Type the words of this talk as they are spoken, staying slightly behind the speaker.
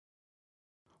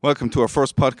Welcome to our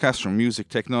first podcast from Music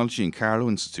Technology in Carlow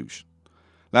Institute.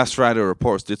 Last Friday, our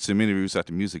reporters did some interviews at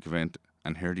the music event,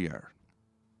 and here they are.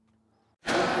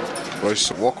 Right,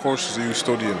 so what courses are you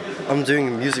studying? I'm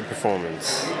doing music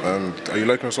performance. And are you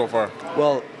liking it so far?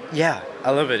 Well, yeah, I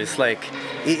love it. It's like,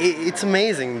 it's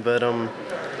amazing, but I'm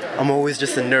always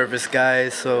just a nervous guy,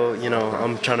 so,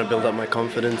 I'm trying to build up my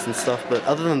confidence and stuff. But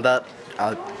other than that,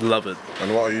 I love it.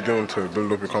 And what are you doing to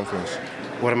build up your confidence?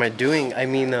 What am I doing? I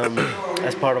mean,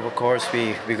 as part of a course,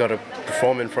 we got to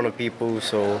perform in front of people,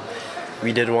 so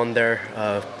we did one there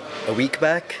a week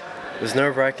back. It was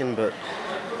nerve-wracking, but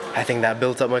I think that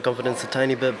built up my confidence a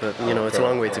tiny bit, but, it's a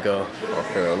long way to go.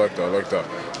 Okay, I like that.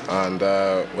 And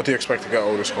what do you expect to get out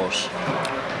of this course?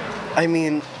 I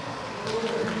mean,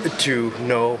 to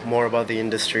know more about the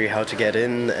industry, how to get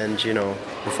in, and,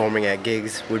 performing at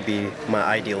gigs would be my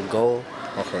ideal goal.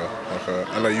 Okay.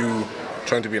 And are you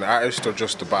trying to be an artist or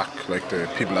just the back, like the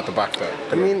people at the back there?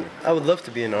 I mean, I would love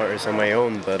to be an artist on my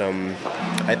own, but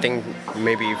I think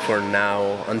maybe for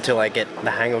now, until I get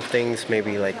the hang of things,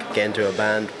 maybe like get into a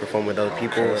band, perform with other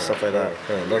people, stuff like that.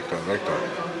 Okay, I like that.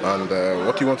 And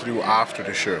what do you want to do after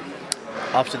this year?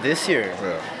 After this year?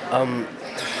 Yeah.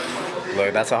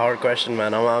 Look, that's a hard question,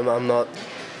 man. I'm not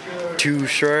too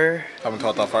sure. Haven't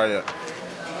thought that far yet?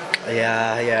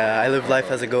 Yeah, I live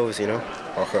life as it goes,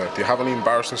 Okay, do you have any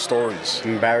embarrassing stories?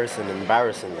 Embarrassing.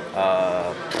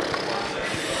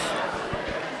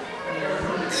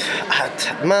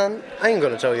 Man, I ain't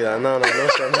gonna tell you that. No.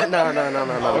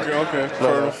 Okay.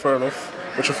 Fair enough.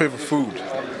 What's your favorite food?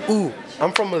 Ooh,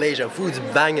 I'm from Malaysia. Food's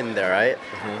banging there, right?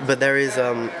 Mm-hmm. But there is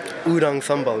udang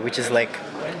sambal, which is like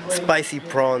spicy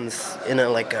prawns in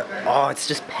it's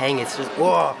just pang. It's just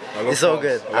it's so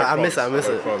good. I miss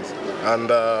it. Prawns. And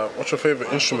what's your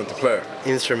favorite instrument to play?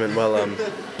 Instrument,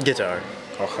 guitar.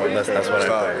 Okay, that's what I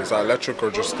play. Is that electric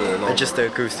or just the? Just the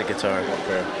acoustic guitar.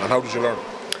 Okay. And how did you learn?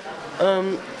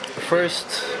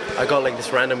 First, I got like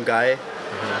this random guy.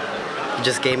 He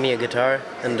just gave me a guitar,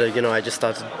 and I just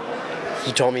started.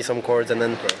 He taught me some chords, and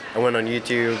then I went on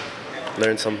YouTube,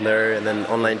 learned something there, and then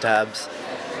online tabs.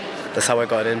 That's how I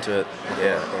got into it.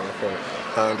 Yeah. Okay.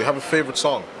 And do you have a favorite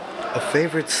song? A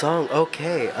favorite song?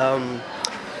 Okay.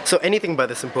 So anything by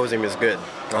The Symposium is good.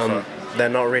 They're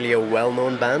not really a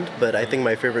well-known band, but I think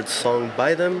my favorite song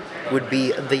by them would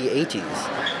be The 80s.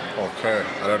 Okay.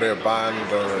 And are they a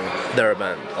band or? They're a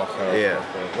band. Okay. Yeah.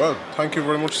 Okay. Well, thank you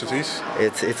very much, Satis.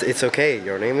 It's okay.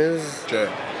 Your name is? Jay.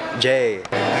 Jay.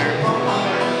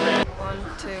 1,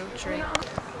 2, 3.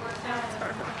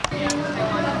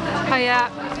 Hiya,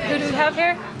 who do we have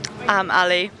here? I'm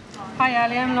Ali, Hi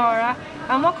Ali, I'm Laura.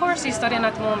 And what course are you studying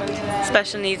at the moment?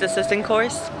 special needs assistant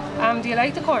course. Do you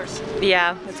like the course?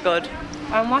 Yeah, it's good.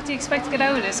 What do you expect to get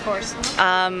out of this course?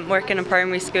 Working in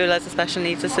primary school as a special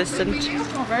needs assistant.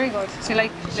 Oh, very good. So you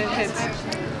like little kids?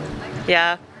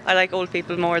 Yeah, I like old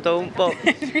people more though, but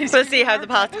we'll see how the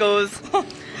path goes.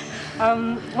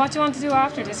 What do you want to do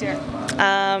after this year?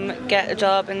 Get a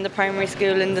job in the primary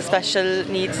school in the special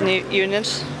needs unit.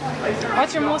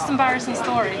 What's your most embarrassing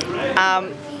story?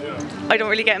 I don't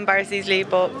really get embarrassed easily,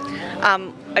 but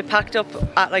I packed up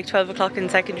at like 12 o'clock in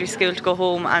secondary school to go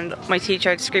home, and my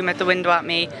teacher had screamed out the window at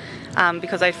me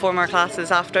because I had 4 more classes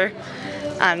after,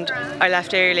 and I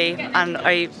left early, and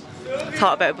I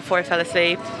thought about it before I fell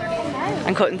asleep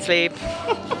and couldn't sleep.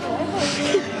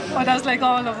 Oh, that's like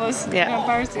all of us. Yeah. You're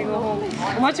embarrassed to go home.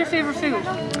 And what's your favourite food?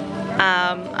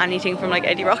 Anything from like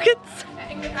Eddie Rockets,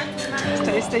 It's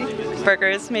tasty.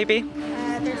 burgers maybe. Do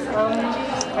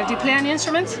you play any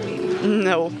instruments?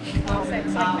 No. Do you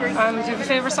have a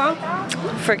favourite song?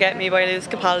 Forget Me by Lewis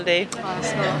Capaldi.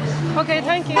 Okay,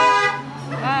 thank you.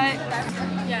 Bye.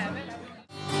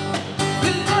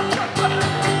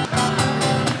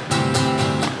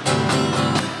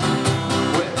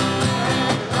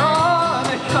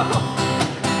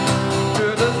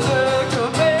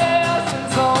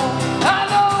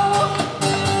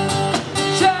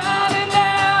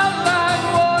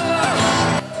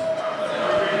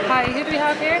 Hi, who do we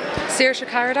have here? Saoirse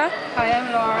Carada, Hi,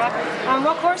 I'm Laura.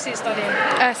 What course are you studying?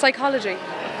 psychology.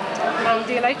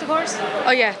 Do you like the course?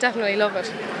 Oh yeah, definitely love it.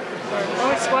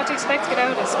 What do you expect to get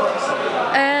out of this course?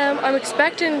 I'm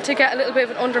expecting to get a little bit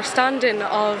of an understanding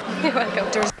of. You're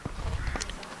welcome.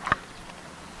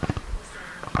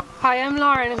 Hi, I'm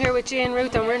Laura and I'm here with Jane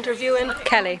Ruth and we're interviewing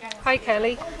Kelly, Hi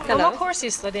Kelly. Hello. What course are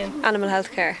you studying? animal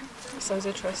health care. Sounds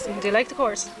interesting. Do you like the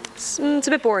course? It's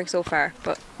a bit boring so far,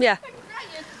 but yeah.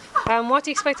 What do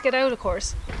you expect to get out of the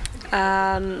course?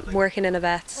 Working in a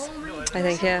vet, I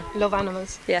think. Yeah. Love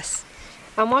animals. Yes.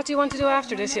 And what do you want to do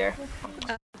after this year?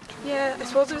 Yeah, I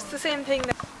suppose it was the same thing.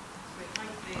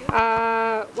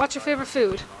 What's your favourite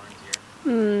food?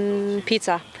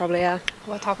 Pizza, probably, yeah.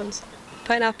 What happens?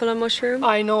 Pineapple and mushroom.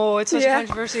 I know, it's such Yeah. a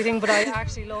controversial thing, but I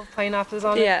actually love pineapples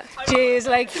on Yeah. it. Jay's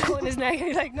like on his neck,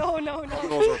 he's like, no.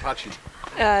 Those are Apache.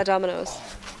 Dominoes.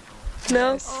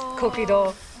 No? Cookie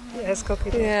dough. Yes,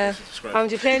 cookie dough. Yeah, Do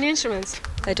you play any instruments?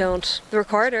 I don't. The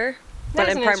recorder. Well,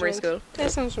 There's in an primary instrument. school.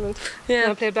 There's an instrument. Yeah.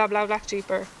 I play blah blah black jeep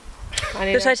or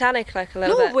any The of that. Titanic, like a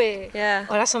little No bit. way. Yeah.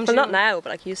 Oh, that's some Well, not tune. now, but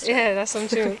like used to. Yeah, that's some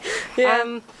tune.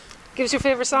 Yeah. Give us your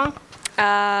favourite song.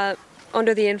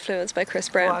 Under the Influence by Chris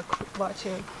Brown. What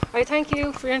tune? Alright, thank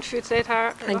you for your interview today,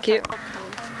 Tara. Thank you.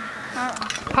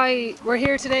 Hi, we're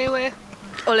here today with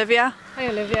Olivia, Hi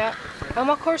Olivia. And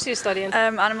what course are you studying?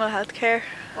 animal health care.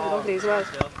 Lovely as well.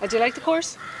 Do you like the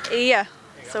course? Yeah,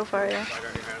 so far, yeah.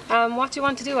 What do you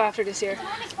want to do after this year?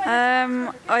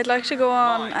 I'd like to go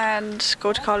on and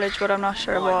go to college, but I'm not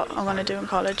sure what I'm going to do in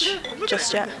college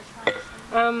just yet.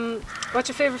 What's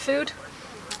your favourite food?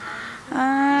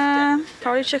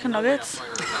 Probably chicken nuggets.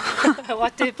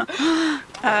 What dip?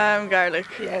 Garlic.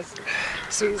 Yes.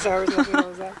 Sweet and sour is nothing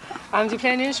knows that. Do you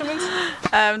play any instruments?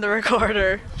 The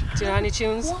recorder. Do you know any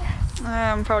tunes?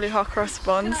 Probably hot cross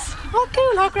buns. Oh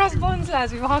cool, hot cross buns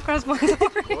lads. We have hot cross buns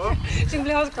over here. You can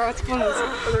play hot cross buns.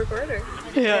 The recorder.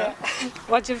 Yeah.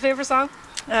 What's your favourite song?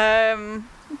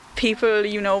 People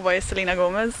You Know by Selena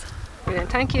Gomez.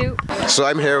 Brilliant, thank you. So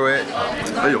I'm here with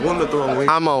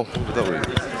Amo.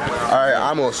 Alright,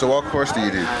 Amo, so what course do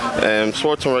you do?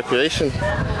 Sports and recreation.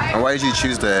 And why did you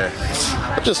choose the...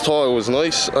 I just thought it was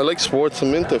nice. I like sports.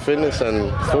 I'm into fitness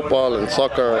and football and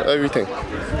soccer, everything.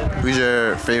 Who's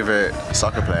your favourite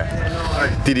soccer player?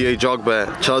 Didier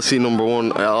Drogba, Chelsea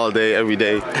 #1 all day, every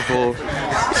day.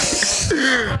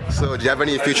 So do you have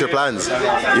any future plans?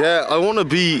 Yeah, I want to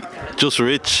be just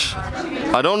rich.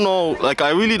 I don't know, like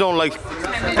I really don't like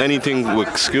anything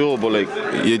with school, but like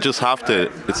you just have to.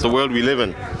 It's the world we live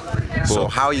in. So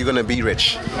how are you going to be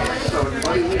rich?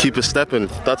 Keep it stepping.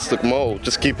 That's the motto.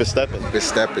 Just keep it stepping. Just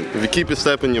stepping. If you keep it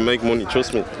stepping, you make money.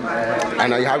 Trust me.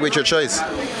 And are you happy with your choice?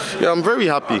 Yeah, I'm very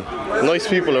happy. Nice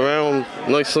people around.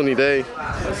 Nice sunny day.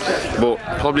 But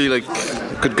probably like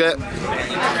could get.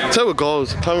 That's how it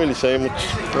goes. Can't really say much.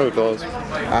 How it goes.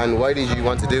 And why did you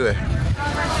want to do it?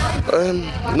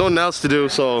 Nothing else to do,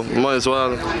 so might as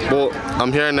well. But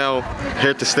I'm here now,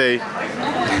 here to stay.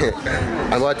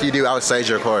 And what do you do outside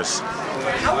your course?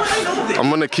 I'm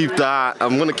gonna keep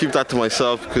that to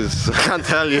myself because I can't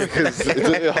tell you because it's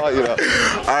really hot, you know.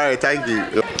 Alright, thank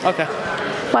you. Okay.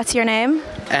 What's your name?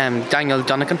 Daniel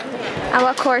Donegan. And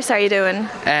what course are you doing?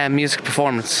 Music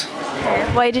performance.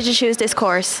 Why did you choose this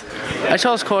course? I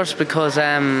chose course because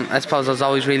I suppose I was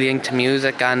always really into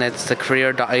music and it's the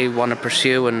career that I want to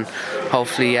pursue and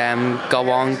hopefully go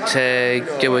on to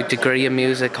do a degree in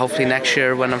music hopefully next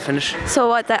year when I'm finished. So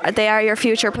what they are your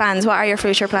future plans? What are your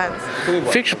future plans?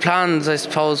 Future plans I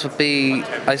suppose would be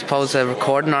a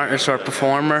recording artist or a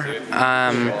performer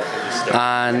and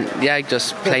yeah,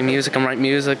 just play music and write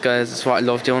music. It's what I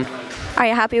love doing. Are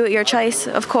you happy with your choice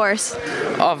of course?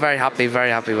 Oh, very happy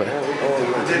with it.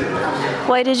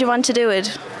 Why did you want to do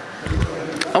it?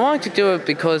 I wanted to do it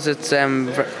because it's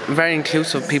very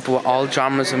inclusive of people with all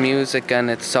genres of music and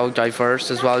it's so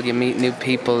diverse as well. You meet new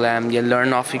people, you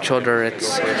learn off each other.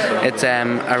 It's a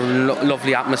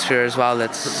lovely atmosphere as well.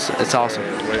 It's awesome.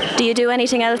 Do you do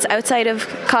anything else outside of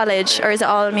college or is it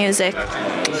all music?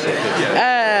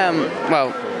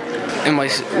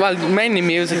 Mainly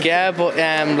music, yeah. But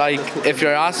like, if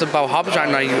you're asked about hobbies,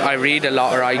 I read a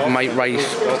lot, or I might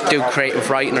do creative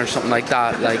writing or something like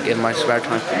that, like in my spare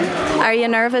time. Are you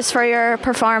nervous for your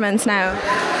performance now?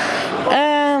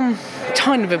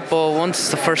 Tiny bit, but once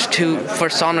the first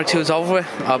song or two is over with,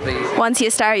 I'll be. Once you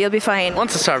start, you'll be fine.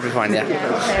 Once I start, I'll be fine. Yeah.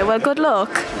 Okay. Well, good luck.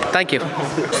 Thank you.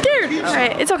 Scared. All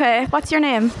right. It's okay. What's your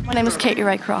name? My name is Katie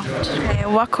Rycroft. Okay.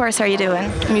 What course are you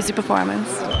doing? Music performance.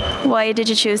 Why did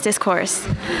you choose this course?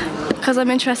 Because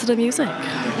I'm interested in music.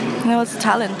 You know, it's a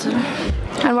talent.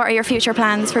 And what are your future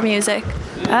plans for music?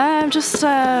 Just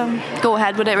go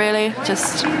ahead with it, really.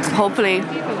 Just hopefully,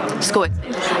 just go.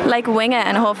 Like wing it,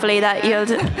 and hopefully that you'll.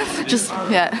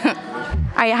 Yeah.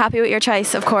 Are you happy with your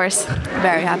choice? Of course.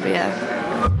 Very happy. Yeah.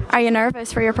 Are you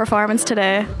nervous for your performance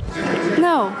today?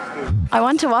 No. I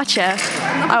want to watch it.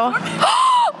 Oh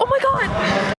my god!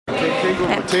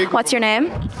 Okay. What's your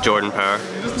name? Jordan Power.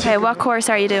 Okay, what course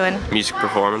are you doing? Music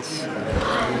performance.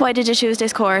 Why did you choose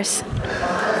this course?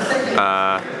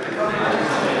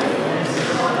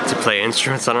 To play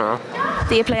instruments, I don't know.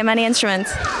 Do you play many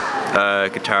instruments?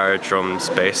 Guitar, drums,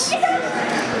 bass.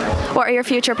 What are your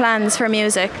future plans for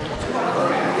music?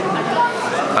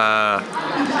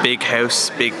 Big house,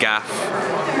 big gaff,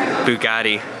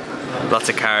 Bugatti. lots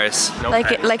of cars. No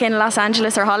cars. Like in Los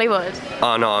Angeles or Hollywood?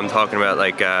 Oh no, I'm talking about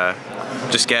like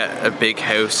just get a big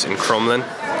house in Crumlin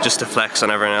just to flex on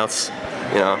everyone else,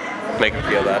 you know, make them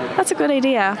feel that. That's a good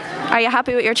idea. Are you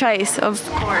happy with your choice of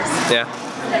course? Yeah.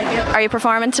 Are you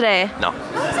performing today? No.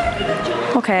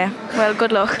 Okay, well,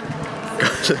 good luck.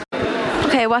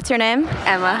 Okay, what's your name?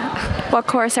 Emma. What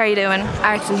course are you doing?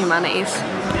 Arts and Humanities.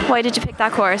 Why did you pick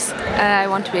that course? I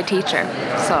want to be a teacher,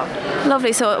 so.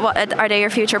 Lovely, so what, are they your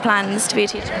future plans to be a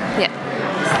teacher? Yeah.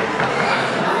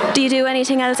 Do you do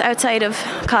anything else outside of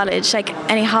college, like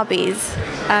any hobbies?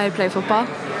 I play football.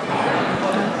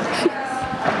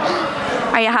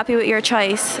 Are you happy with your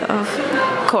choice of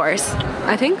course?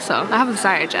 I think so. I haven't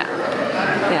started yet.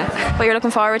 Yeah. But you're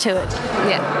looking forward to it?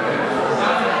 Yeah.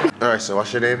 Alright, so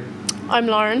what's your name? I'm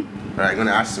Lauren. Alright, I'm going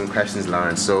to ask some questions,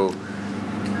 Lauren. So,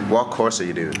 what course are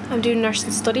you doing? I'm doing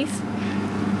nursing studies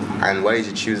And why did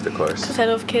you choose the course? because I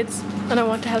love kids and I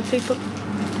want to help people.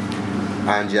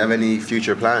 And do you have any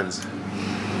future plans?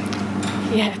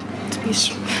 Yeah,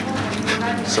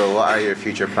 So, what are your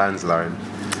future plans, Lauren?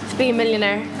 to be a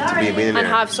millionaire. To be a millionaire. And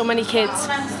have so many kids.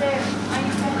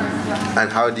 And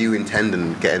how do you intend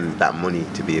on getting that money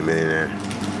to be a millionaire?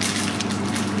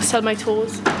 Sell my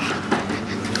toes.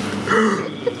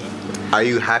 Are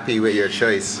you happy with your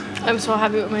choice? I'm so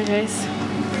happy with my choice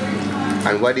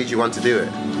And why did you want to do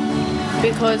it?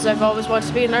 because I've always wanted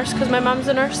to be a nurse because my mum's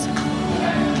a nurse.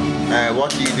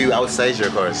 What do you do outside your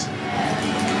course?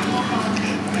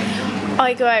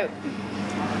 I go out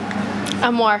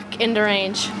and work in the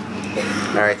range.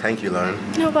 Alright, thank you, Lauren.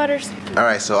 No butters.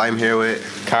 Alright, so I'm here with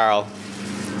Carl.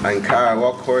 And Carl,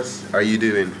 what course are you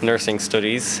doing? Nursing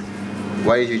studies.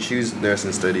 Why did you choose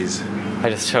nursing studies? I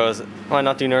just chose, why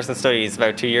not do nursing studies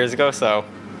about 2 years ago, so.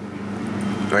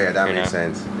 Oh yeah, that makes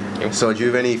sense. So do you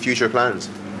have any future plans?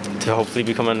 To hopefully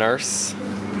become a nurse.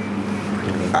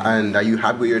 And are you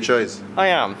happy with your choice? I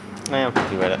am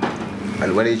happy with it.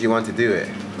 And when did you want to do it?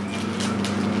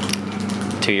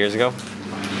 2 years ago.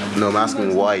 No, I'm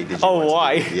asking why did you Oh, want to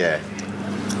why? do it? Yeah.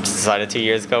 Just decided 2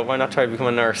 years ago, why not try to become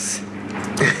a nurse?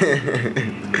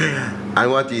 And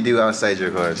what do you do outside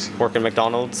your course? Work in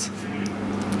McDonald's.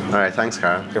 Alright, thanks,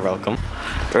 Carl. You're welcome.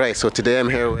 Alright, so today I'm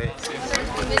here with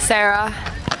Sarah.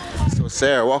 So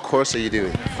Sarah, what course are you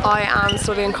doing? I am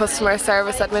studying customer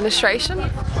service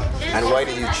administration. And why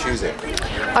did you choose it?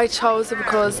 I chose it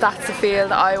because that's the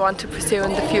field I want to pursue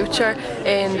in the future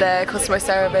in the customer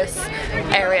service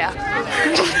area.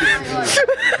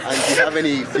 And do you have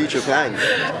any future plans?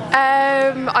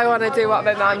 I want to do what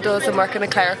my mum does and work in a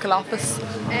clerical office.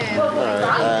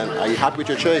 Alright, are you happy with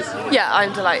your choice? Yeah,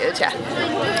 I'm delighted, yeah.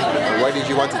 And why did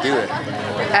you want to do it?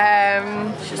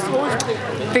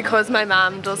 Because my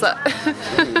mum does it.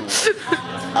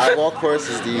 And what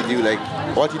courses do you do, like,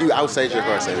 what do you do outside your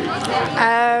course, I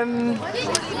mean?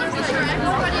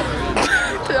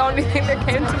 The only thing that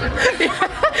came to me.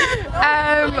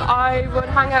 I would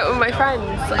hang out with my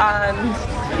friends and...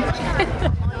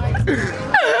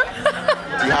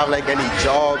 Do you have like any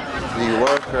job? Do you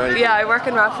work or anything? Yeah, I work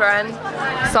in Ralph Lauren,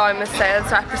 so I'm a sales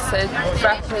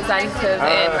representative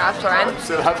in Ralph Lauren.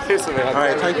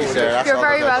 Alright, thank you, Sarah. You're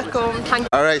very welcome. Thank you.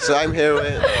 Alright, so I'm here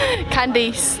with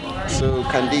Candice. So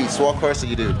Candice, what course do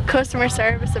you do? Customer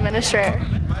service administrator.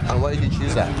 And why did you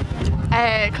choose that?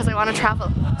 Because I want to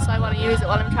travel, so I want to use it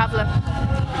while I'm traveling.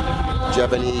 Do you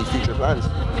have any future plans?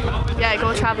 Yeah,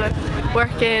 go traveling.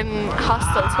 Work in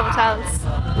hostels, hotels.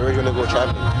 Where are you going to go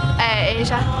traveling?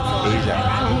 Asia. Asia.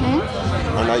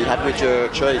 And are you happy with your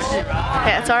choice?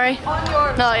 Yeah, it's alright.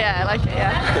 No, yeah, I like it,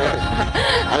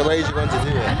 yeah. And why did you want to do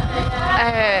it?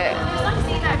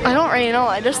 I don't really know,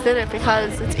 I just did it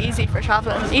because it's easy for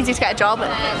traveling. Easy to get a job in.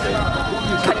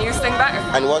 Can you sing better?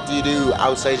 And what do you do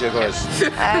outside your course?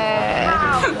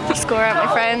 Just go out with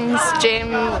my friends,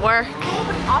 gym, work.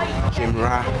 Gym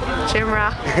rat. Gym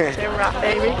rat,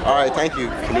 baby. Alright, thank you,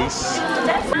 Candice.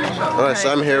 Alright, so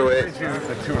I'm here with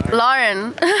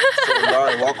Lauren. So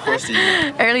Lauren, what course do you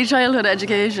do? Early childhood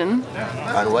education.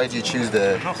 And why did you choose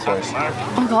the course?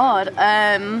 Oh God,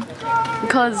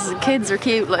 because kids are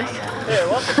cute, like. Do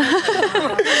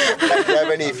you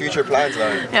have any future plans,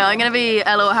 Lauren? Yeah, I'm gonna be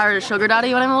Ella O'Hara's sugar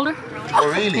daddy when I'm older. Oh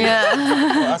really?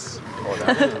 Yeah.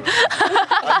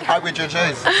 I'm happy with your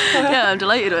choice. Yeah, I'm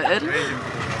delighted with it.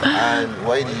 And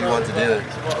why do you want to do it?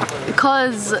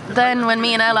 Because then when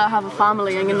me and Ella have a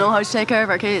family, I'm gonna know how to take care of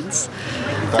our kids.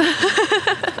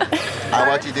 And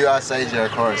what do you do outside your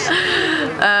course?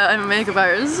 I'm a makeup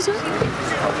artist.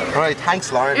 Alright,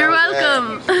 thanks Lauren. You're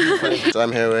welcome. So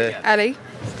I'm here with Ellie.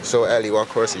 So Ellie, what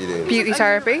course are you doing? Beauty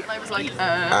therapy.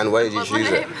 And why did you choose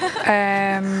it?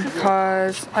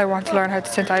 Because I want to learn how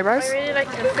to tint eyebrows.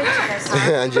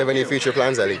 And do you have any future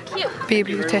plans, Ellie? Be a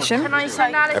beautician. A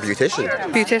beautician?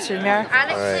 Beautician, yeah.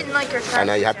 Alright. And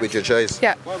are you happy with your choice?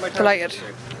 Yeah, delighted.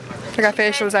 I got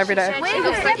facials every day.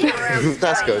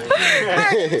 That's good.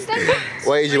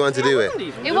 Why did you want to do it?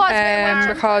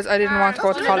 Because I didn't want to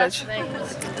go to college.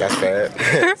 That's fair.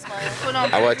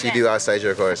 And what do you do outside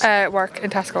your course? Work in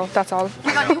Tesco, that's all.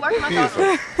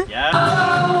 Beautiful.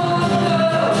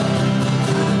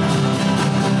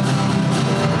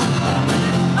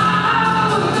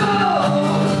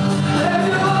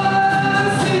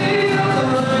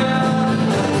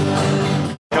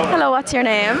 Hello, what's your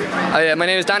name? My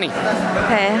name is Danny.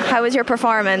 Okay, how was your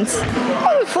performance?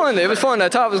 Oh, it was fun. I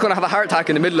thought I was going to have a heart attack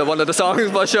in the middle of one of the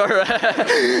songs, but sure.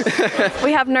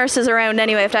 We have nurses around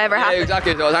anyway if that ever happens. Yeah,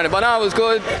 exactly. But no, it was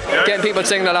good. Getting people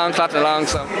singing along, clapping along.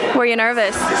 So. Were you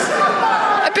nervous?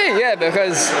 A bit, yeah,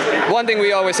 because one thing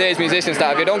we always say as musicians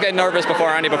that if you don't get nervous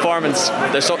before any performance,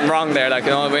 there's something wrong there, like,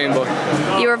 you know what I mean? But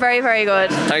you were very, very good.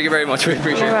 Thank you very much, we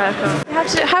appreciate it.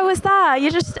 How was that?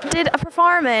 You just did a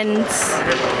performance.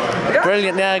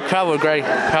 Brilliant, yeah, crowd were great.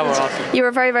 Crowd were awesome. You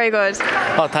were very, very good.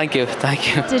 Oh, thank you.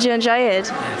 Did you enjoy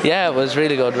it? Yeah, it was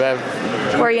really good.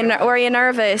 Were you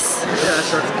nervous?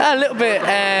 A little bit.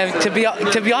 To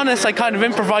be honest, I kind of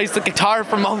improvised the guitar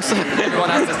for most of it.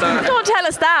 Don't tell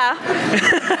us that.